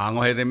됩니다.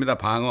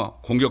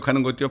 방어.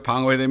 공격하는 것도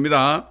방어해야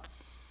됩니다.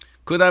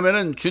 그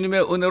다음에는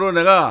주님의 은혜로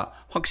내가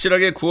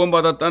확실하게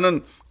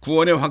구원받았다는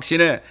구원의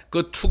확신에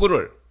그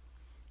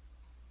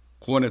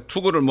구원의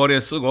투구를 머리에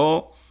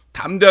쓰고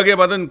담대하게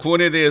받은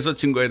구원에 대해서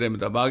증거해야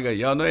됩니다. 마귀가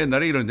야, 너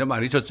옛날에 이런 데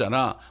많이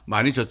졌잖아.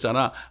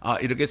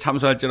 이렇게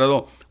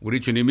참소할지라도 우리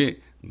주님이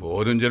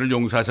모든 죄를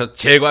용서하셔서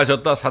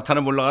제거하셨다.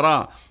 사탄을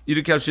물러가라.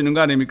 이렇게 할 수 있는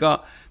거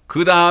아닙니까?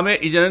 그 다음에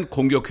이제는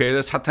공격해야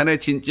돼요. 사탄의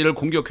진지를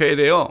공격해야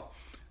돼요.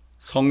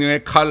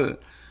 성령의 칼,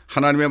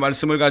 하나님의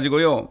말씀을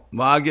가지고요.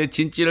 마귀의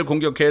진지를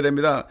공격해야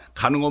됩니다.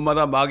 가는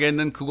곳마다 마귀에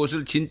있는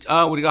그곳을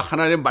우리가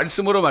하나님의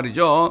말씀으로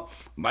말이죠.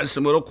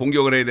 말씀으로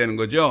공격을 해야 되는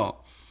거죠.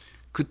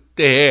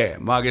 그때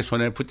마귀의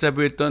손에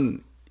붙잡혀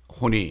있던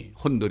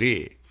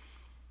혼들이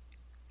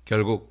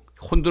결국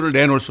혼들을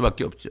내놓을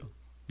수밖에 없죠.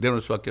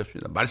 내놓을 수밖에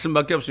없습니다.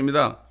 말씀밖에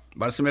없습니다.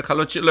 말씀의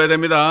칼로 찔러야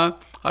됩니다.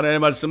 하나님의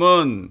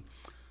말씀은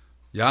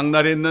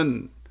양날에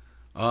있는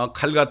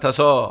칼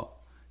같아서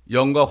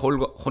영과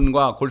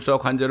혼과 골수와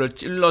관절을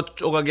찔러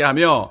쪼가게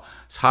하며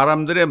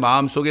사람들의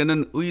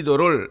마음속에는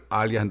의도를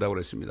알게 한다고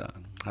그랬습니다.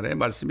 하나님의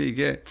말씀이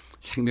이게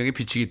생명의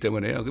빛이기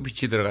때문에요. 그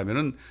빛이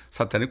들어가면은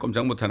사탄이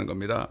꼼짝 못하는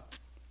겁니다.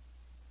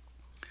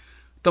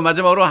 또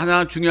마지막으로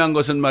하나 중요한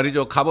것은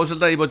말이죠. 갑옷을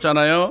다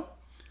입었잖아요.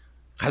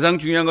 가장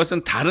중요한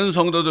것은 다른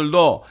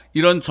성도들도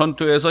이런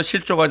전투에서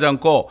실족하지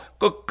않고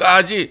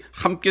끝까지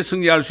함께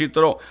승리할 수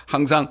있도록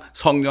항상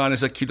성령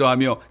안에서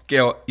기도하며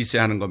깨어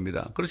있어야 하는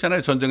겁니다.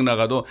 그렇잖아요. 전쟁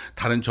나가도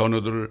다른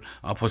전우들을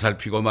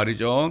보살피고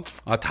말이죠.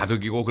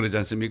 다독이고 그러지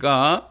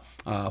않습니까?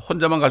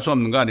 혼자만 갈 수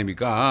없는 거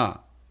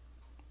아닙니까?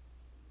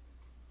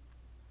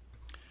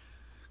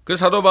 그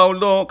사도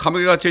바울도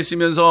감옥에 갇혀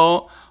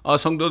있으면서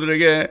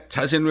성도들에게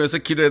자신을 위해서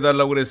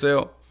기도해달라고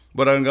그랬어요.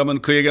 뭐라는가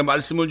하면 그에게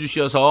말씀을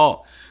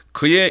주셔서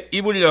그의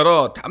입을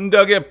열어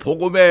담대하게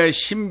복음의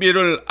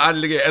신비를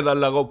알리게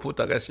해달라고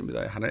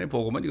부탁했습니다. 하나님의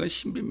복음은 이건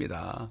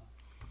신비입니다.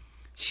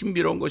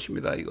 신비로운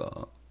것입니다. 이거.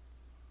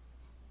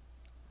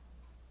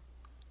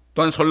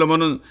 또한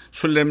솔로몬은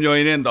술렘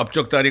여인의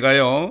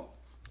넓적다리가요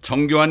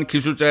정교한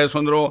기술자의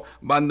손으로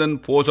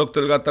만든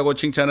보석들 같다고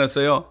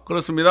칭찬했어요.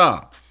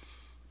 그렇습니다.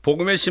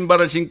 복음의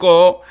신발을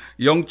신고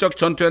영적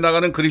전투에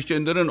나가는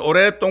그리스도인들은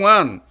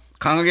오랫동안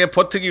강하게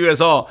버티기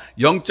위해서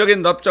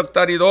영적인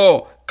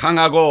넓적다리도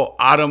강하고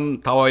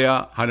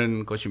아름다워야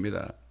하는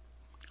것입니다.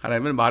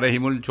 하나님은 말의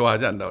힘을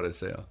좋아하지 않는다고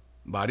그랬어요.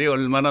 말이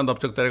얼마나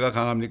넓적다리가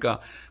강합니까?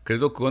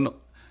 그래도 그건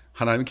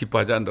하나님이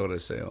기뻐하지 않는다고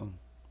그랬어요.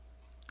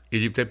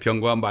 이집트의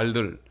병과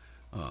말들,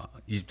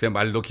 이집트의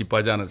말도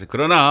기뻐하지 않았어요.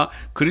 그러나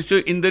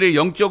그리스도인들이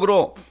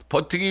영적으로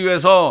버티기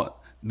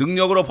위해서,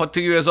 능력으로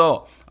버티기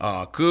위해서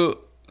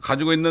그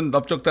가지고 있는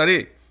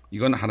넓적다리,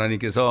 이건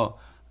하나님께서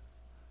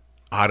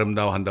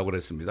아름다워한다고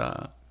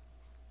그랬습니다.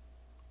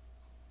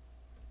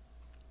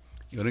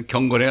 이거는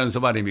경건의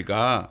연습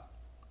아닙니까?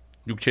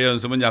 육체의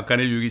연습은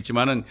약간의 유익이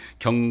있지만은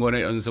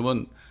경건의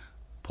연습은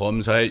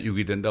범사에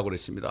유익이 된다고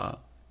그랬습니다.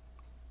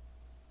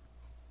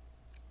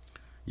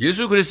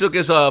 예수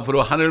그리스도께서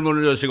앞으로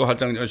하늘문을 여시고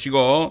활짝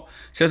여시고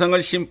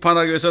세상을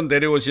심판하기 위해서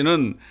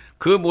내려오시는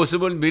그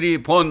모습을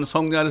미리 본,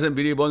 성령 안에서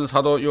미리 본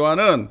사도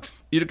요한은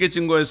이렇게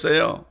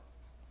증거했어요.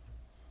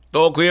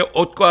 또 그의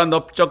옷과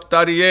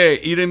넓적다리에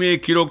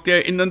이름이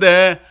기록되어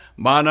있는데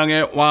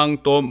만왕의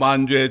왕 또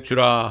만주의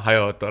주라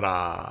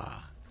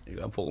하였더라.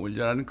 이건 복음을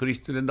전하는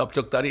그리스도의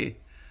넓적다리,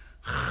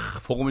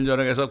 복음을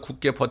전하기 위해서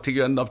굳게 버티기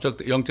위한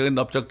영적인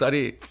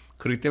넓적다리,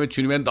 그렇기 때문에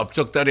주님의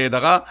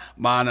넓적다리에다가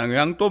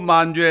만왕양 또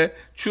만주의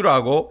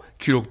주라고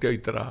기록되어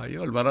있더라. 이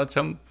얼마나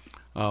참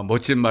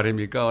멋진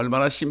말입니까?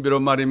 얼마나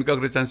신비로운 말입니까?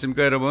 그렇지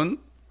않습니까,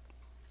 여러분?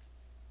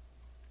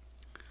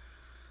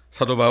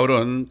 사도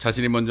바울은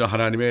자신이 먼저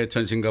하나님의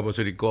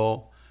전신갑옷을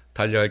입고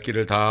달려갈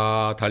길을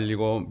다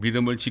달리고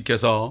믿음을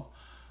지켜서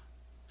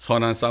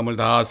선한 싸움을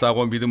다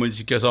싸고 믿음을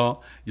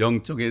지켜서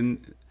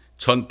영적인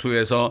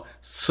전투에서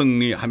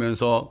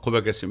승리하면서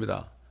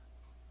고백했습니다.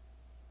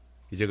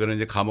 이제 그는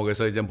이제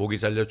감옥에서 이제 목이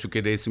잘려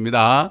죽게 되어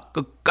있습니다.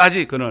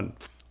 끝까지 그는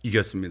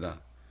이겼습니다.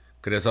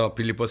 그래서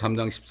빌립보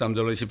 3장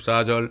 13절로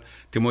 14절,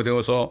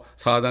 디모데후서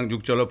 4장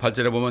 6절로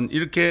 8절에 보면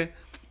이렇게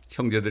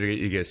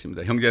형제들에게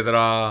얘기했습니다.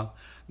 형제들아,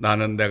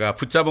 나는 내가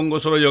붙잡은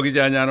것으로 여기지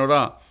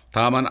아니하노라.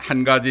 다만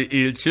한 가지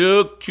일,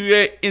 즉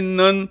주에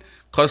있는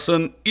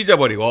것은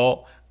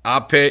잊어버리고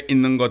앞에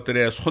있는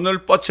것들에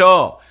손을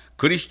뻗쳐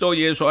그리스도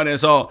예수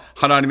안에서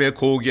하나님의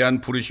고귀한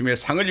부르심의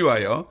상을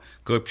위하여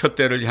그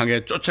표대를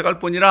향해 쫓아갈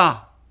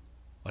뿐이라.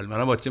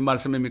 얼마나 멋진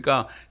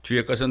말씀입니까?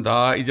 주의 것은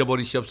다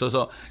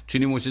잊어버리시옵소서.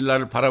 주님 오실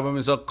날을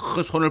바라보면서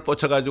그 손을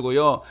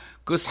뻗쳐가지고요,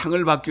 그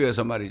상을 받기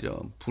위해서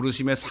말이죠,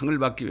 부르심의 상을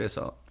받기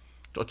위해서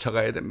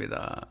쫓아가야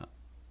됩니다.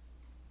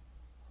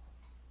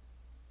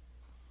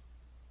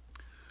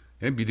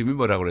 믿음이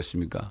뭐라고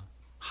그랬습니까?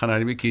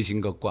 하나님이 계신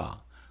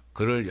것과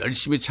그를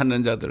열심히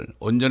찾는 자들,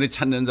 온전히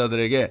찾는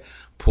자들에게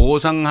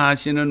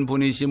보상하시는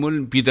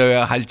분이심을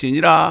믿어야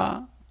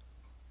할지니라.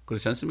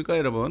 그렇지 않습니까,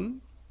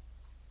 여러분?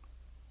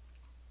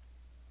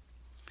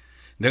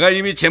 내가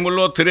이미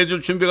제물로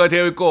드려줄 준비가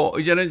되어 있고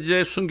이제는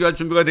이제 순교할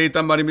준비가 되어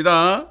있단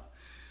말입니다.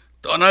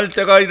 떠날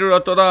때가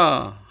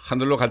이르렀도다.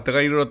 하늘로 갈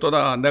때가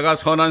이르렀도다. 내가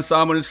선한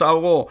싸움을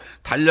싸우고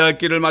달려갈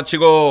길을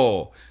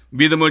마치고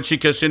믿음을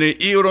지켰으니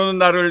이후로는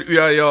나를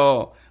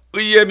위하여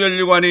의의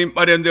면류관이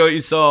마련되어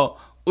있어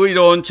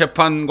의로운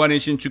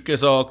재판관이신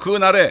주께서 그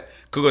날에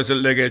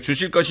그것을 내게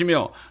주실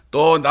것이며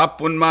또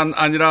나뿐만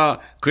아니라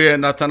그의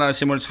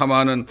나타나심을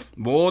사모하는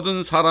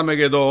모든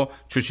사람에게도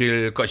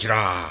주실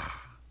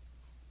것이라.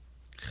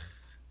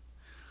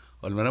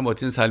 얼마나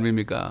멋진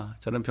삶입니까?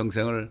 저는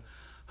평생을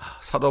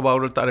사도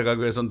바울을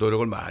따라가기 위해서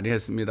노력을 많이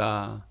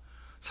했습니다.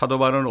 사도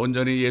바울은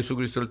온전히 예수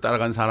그리스도를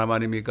따라간 사람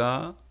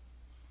아닙니까?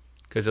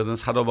 그래서 저는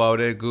사도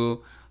바울의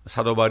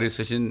사도 바울이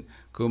쓰신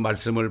그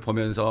말씀을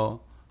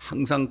보면서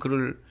항상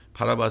그를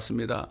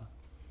바라봤습니다.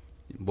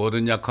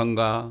 모든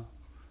약함과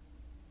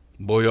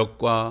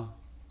모욕과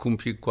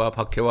궁핍과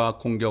박해와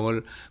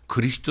공경을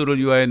그리스도를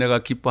위하여 내가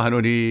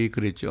기뻐하노니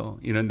그랬죠.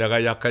 이는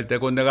내가 약할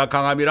때고 내가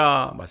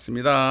강함이라.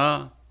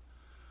 맞습니다.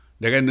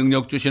 내게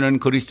능력 주시는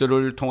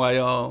그리스도를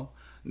통하여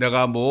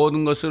내가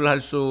모든 것을 할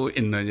수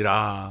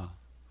있느니라.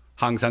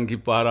 항상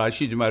기뻐하라.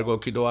 쉬지 말고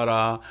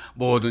기도하라.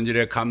 모든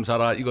일에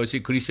감사하라.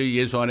 이것이 그리스도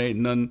예수 안에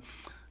있는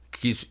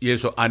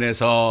예수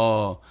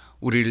안에서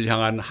우리를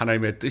향한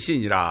하나님의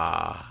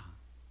뜻이니라.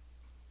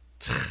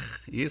 참,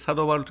 이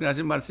사도 바울을 통해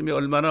하신 말씀이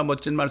얼마나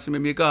멋진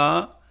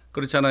말씀입니까?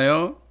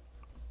 그렇잖아요.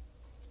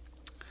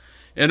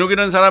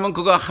 에녹이라는 사람은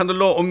그가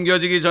하늘로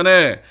옮겨지기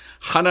전에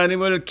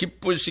하나님을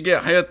기쁘시게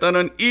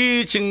하였다는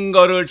이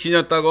증거를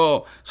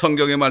지녔다고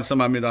성경에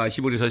말씀합니다.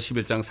 히브리서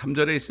 11장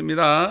 3절에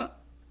있습니다.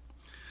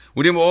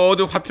 우리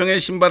모두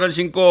화평의 신발을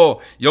신고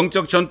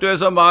영적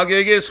전투에서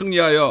마귀에게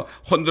승리하여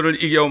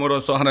혼돈을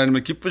이겨옴으로써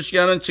하나님을 기쁘시게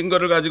하는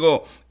증거를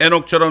가지고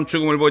에녹처럼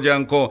죽음을 보지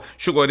않고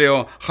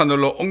휴거되어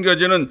하늘로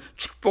옮겨지는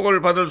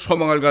축복을 받을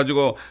소망을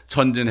가지고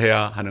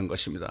전진해야 하는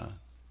것입니다.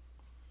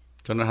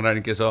 저는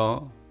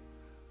하나님께서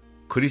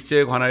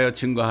그리스도에 관하여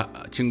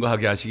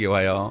증거하게 하시기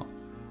위하여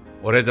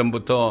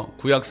오래전부터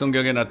구약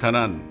성경에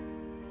나타난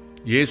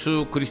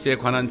예수 그리스도에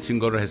관한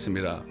증거를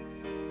했습니다.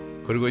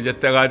 그리고 이제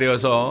때가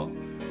되어서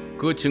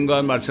그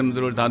증거한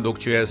말씀들을 다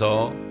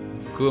녹취해서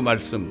그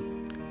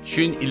말씀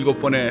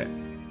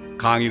 57번의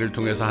강의를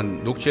통해서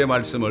한 녹취의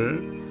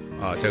말씀을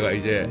제가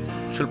이제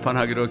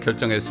출판하기로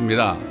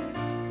결정했습니다.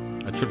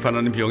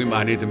 출판하는 비용이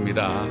많이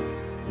듭니다.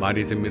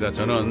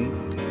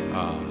 저는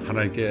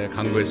하나님께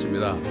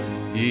간구했습니다.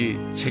 이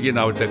책이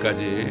나올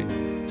때까지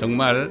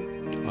정말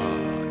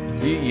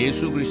이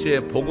예수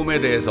그리스도의 복음에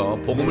대해서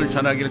복음을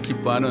전하기를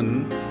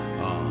기뻐하는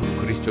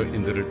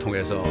그리스도인들을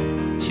통해서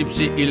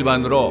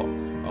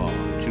십시일반으로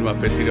주님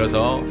앞에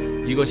드려서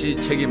이것이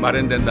책이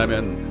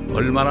마련된다면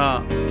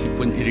얼마나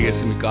기쁜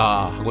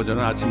일이겠습니까? 하고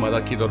저는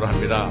아침마다 기도를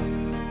합니다.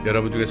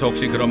 여러분 중에서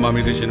혹시 그런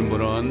마음이 드시는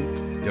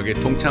분은 여기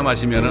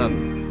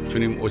동참하시면은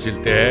주님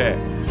오실 때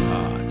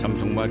참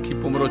정말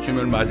기쁨으로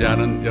주님을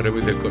맞이하는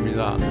여러분이 될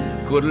겁니다.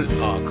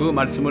 그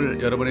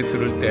말씀을 여러분이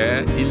들을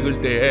때, 읽을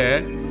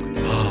때에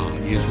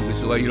예수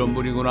그리스도가 이런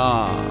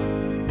분이구나.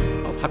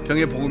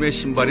 화평의 복음의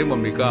신발이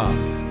뭡니까?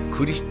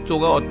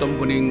 그리스도가 어떤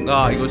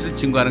분인가 이것을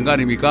증거하는 거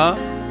아닙니까?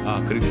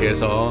 그렇게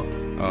해서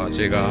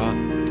제가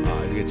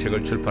이렇게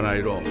책을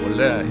출판하기로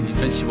원래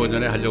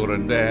 2015년에 하려고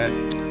그러는데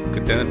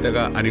그때는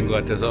때가 아닌 것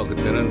같아서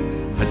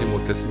그때는 하지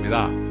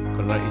못했습니다.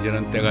 그러나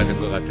이제는 때가 된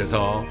것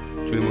같아서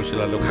주님 오실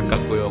날로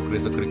가깝고요.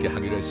 그래서 그렇게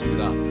하기로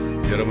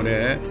했습니다.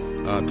 여러분의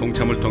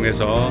동참을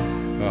통해서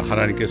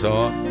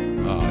하나님께서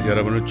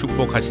여러분을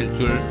축복하실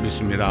줄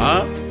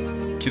믿습니다.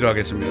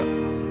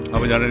 기도하겠습니다.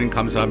 아버지 하나님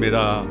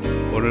감사합니다.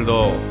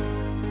 오늘도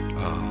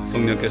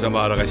성령께서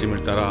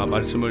말하심을 따라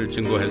말씀을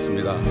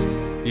증거했습니다.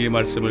 이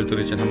말씀을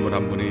들으신 한 분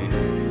한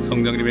분이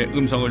성령님의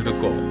음성을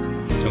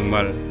듣고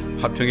정말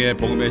화평의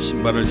복음의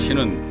신발을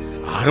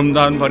신은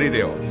아름다운 발이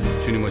되어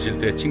주님 오실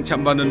때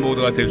칭찬받는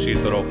모두가 될 수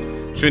있도록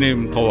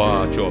주님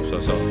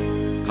도와주옵소서.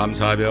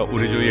 감사하며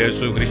우리 주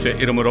예수 그리스도의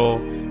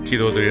이름으로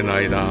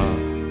기도드리나이다.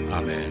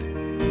 아멘.